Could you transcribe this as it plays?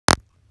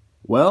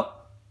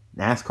Well,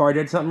 NASCAR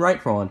did something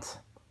right for once.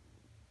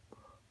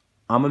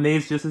 I'm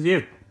amazed just as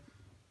you.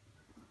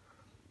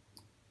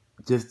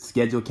 Just the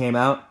schedule came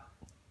out.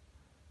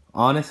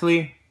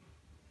 Honestly,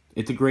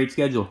 it's a great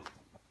schedule.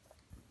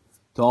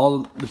 To all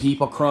the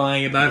people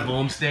crying about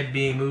Homestead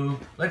being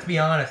moved, let's be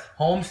honest,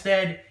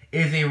 Homestead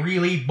is a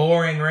really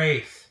boring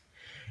race.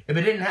 If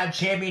it didn't have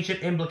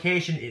championship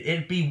implication,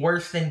 it'd be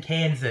worse than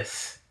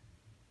Kansas.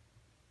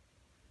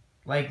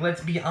 Like,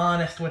 let's be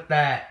honest with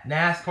that.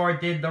 NASCAR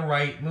did the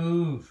right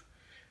move.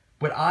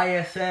 But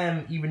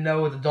ISM, even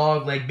though the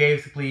dog leg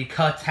basically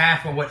cuts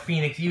half of what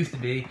Phoenix used to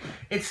be,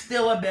 it's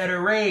still a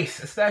better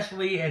race,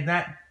 especially in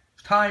that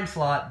time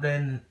slot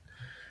than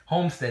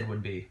Homestead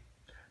would be.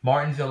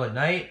 Martinsville at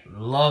night,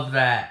 love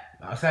that.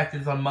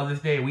 Effective it's on Mother's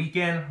Day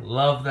weekend,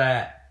 love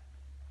that.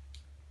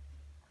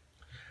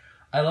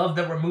 I love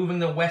that we're moving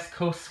the West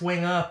Coast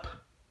swing up.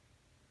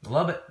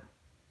 Love it.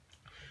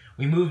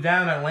 We moved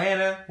down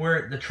Atlanta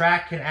where the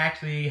track can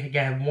actually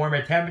get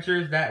warmer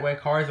temperatures. That way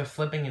cars are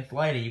slipping and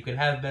sliding. You can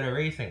have better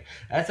racing.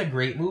 That's a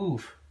great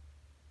move.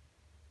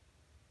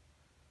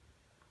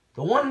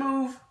 The one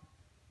move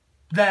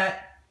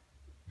that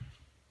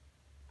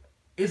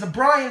is a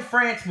Brian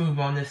France move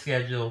on this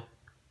schedule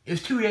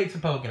is 2 days to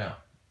Pocono.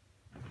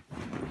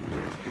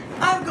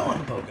 I'm going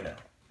to Pocono.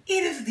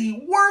 It is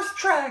the worst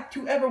track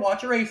to ever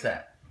watch a race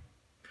at.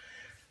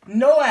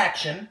 No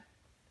action.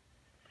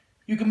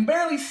 You can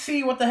barely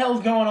see what the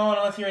hell's going on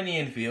unless you're in the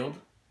infield.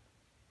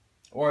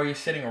 Or you're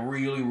sitting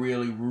really,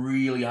 really,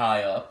 really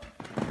high up.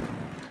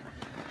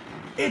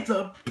 It's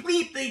a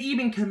bleep they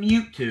even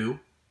commute to.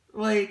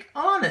 Like,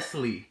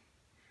 honestly.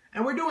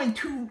 And we're doing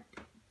two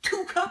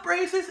cup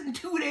races in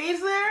 2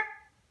 days there?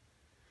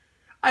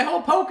 I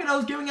hope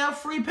Pocono's giving out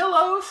free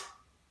pillows.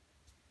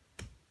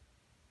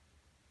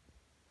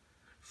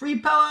 Free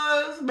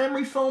pillows,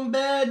 memory foam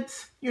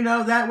beds. You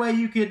know, that way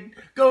you could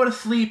go to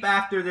sleep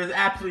after there's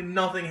absolutely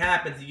nothing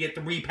happens. You get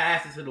 3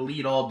 passes for the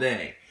lead all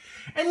day.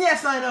 And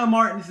yes, I know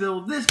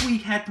Martinsville this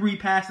week had 3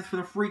 passes for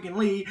the freaking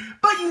lead,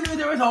 but you knew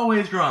there was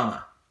always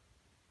drama.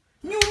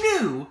 You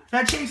knew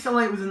that Chase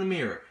DeLate was in the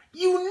mirror.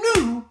 You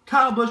knew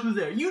Kyle Busch was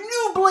there. You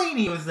knew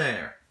Blaney was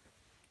there.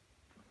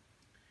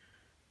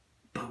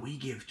 But we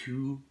give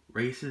 2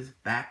 races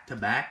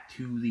back-to-back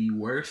to the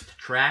worst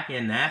track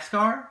in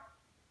NASCAR?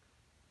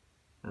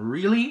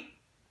 Really?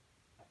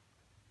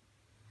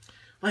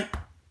 Like,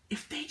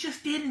 if they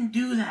just didn't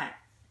do that,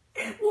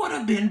 it would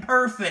have been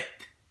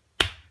perfect.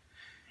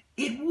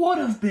 It would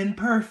have been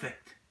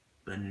perfect.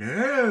 But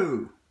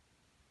no.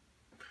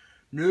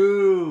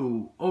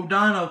 No.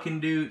 O'Donnell can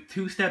do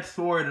 2 steps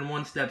forward and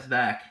 1 step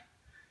back.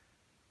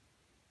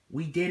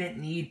 We didn't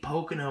need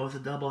Pocono as a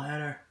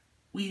doubleheader.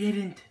 We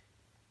didn't.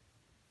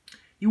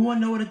 You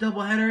want to know what a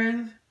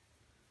doubleheader is?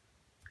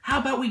 How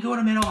about we go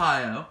to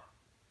Mid-Ohio?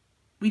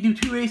 We do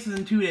 2 races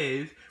in 2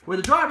 days, where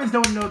the drivers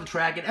don't know the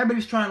track and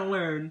everybody's trying to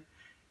learn.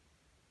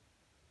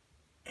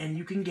 And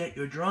you can get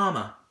your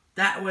drama.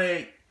 That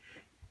way,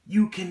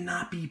 you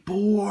cannot be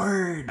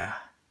bored.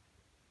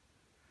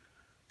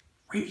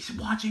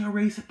 Watching a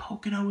race at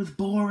Pocono is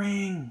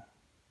boring.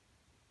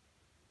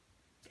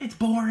 It's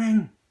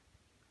boring.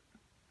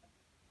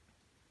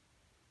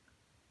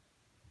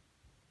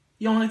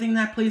 The only thing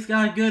that place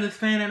got good is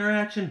fan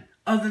interaction.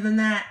 Other than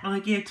that,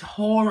 like, it's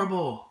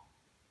horrible.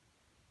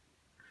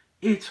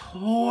 It's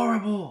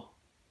horrible.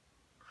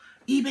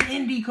 Even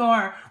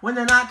IndyCar, when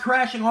they're not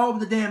crashing all over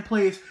the damn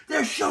place,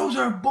 their shows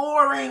are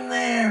boring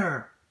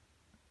there.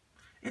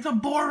 It's a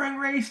boring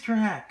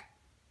racetrack.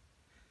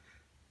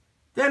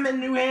 Them in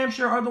New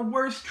Hampshire are the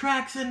worst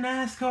tracks in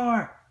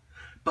NASCAR.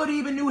 But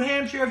even New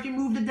Hampshire, if you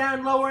moved it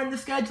down lower in the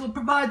schedule, it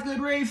provides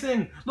good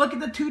racing. Look at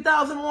the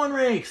 2001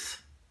 race.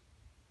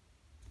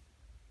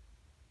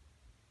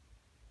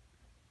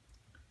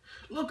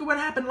 Look at what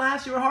happened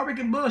last year at Harvick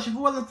and Busch. If it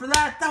wasn't for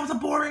that, that was a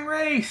boring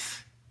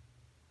race.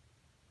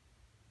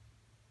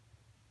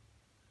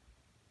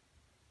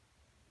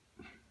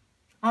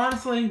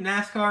 Honestly,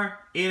 NASCAR,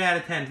 8 out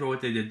of 10 for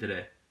what they did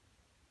today.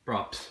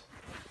 Props.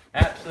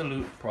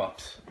 Absolute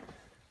props.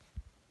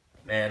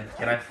 Man,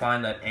 can I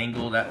find that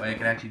angle? That way I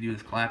can actually do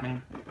this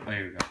clapping. Oh,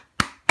 here we go.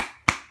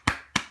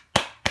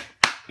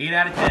 8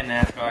 out of 10,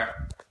 NASCAR.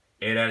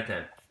 8 out of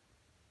 10.